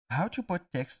How to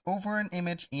put text over an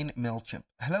image in Mailchimp.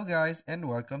 Hello guys and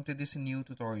welcome to this new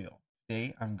tutorial.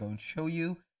 Today I'm going to show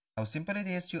you how simple it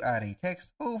is to add a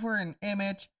text over an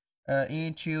image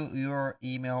into your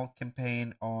email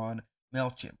campaign on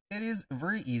Mailchimp. It is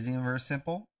very easy and very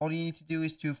simple. All you need to do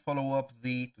is to follow up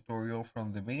the tutorial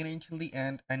from the beginning till the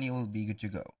end and you will be good to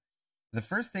go. The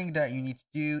first thing that you need to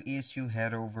do is to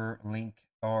head over link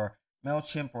or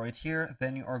Mailchimp right here.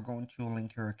 Then you are going to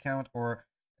link your account or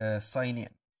sign in.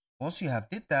 Once you have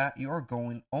did that, you are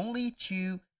going only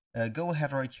to go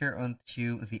ahead right here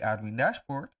onto the admin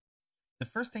dashboard. The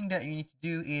first thing that you need to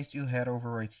do is to head over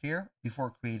right here.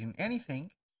 Before creating anything,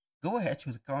 go ahead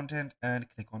to the content and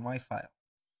click on my file.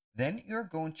 Then you're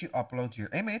going to upload your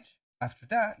image. After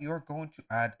that, you're going to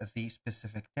add the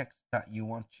specific text that you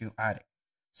want to add it.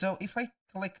 So if I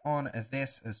click on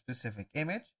this specific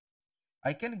image,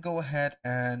 I can go ahead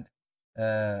and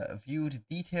view the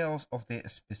details of the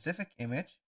specific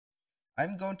image.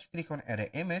 I'm going to click on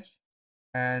edit image,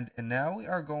 and now we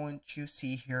are going to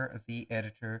see here the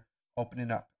editor opening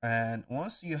up. And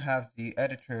once you have the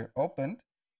editor opened,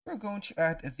 we're going to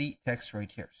add the text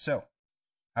right here. So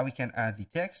how we can add the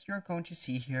text, you're going to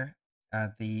see here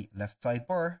at the left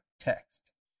sidebar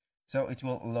text. So it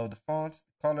will load the fonts,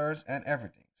 the colors, and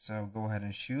everything. So go ahead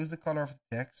and choose the color of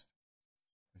the text.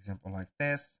 For example, like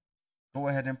this. Go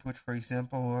ahead and put, for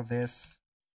example, this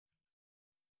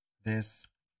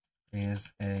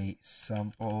is a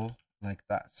sample, like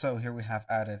that. So here we have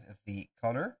added the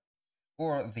color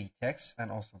or the text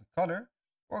and also the color.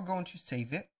 We're going to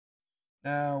save it.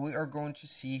 Now we are going to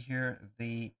see here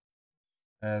the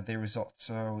result.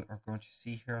 So we are going to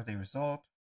see here the result.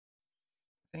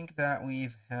 I think that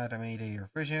we've had made a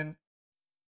revision.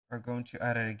 We're going to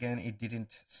add it again. It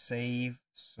didn't save,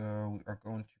 so we are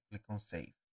going to click on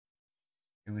save.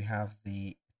 Here we have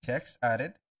the text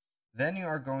added. Then you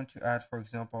are going to add, for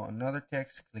example, another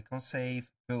text, click on save,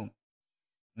 boom.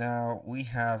 Now we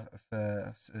have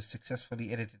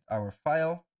successfully edited our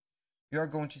file. You are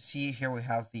going to see here we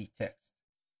have the text.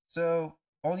 So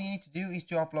all you need to do is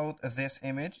to upload this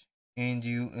image and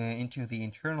into the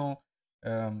internal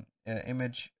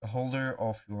image holder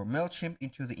of your Mailchimp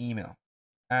into the email.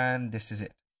 And this is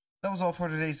it. That was all for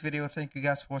today's video. Thank you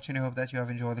guys for watching. I hope that you have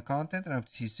enjoyed the content and I hope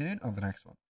to see you soon on the next one.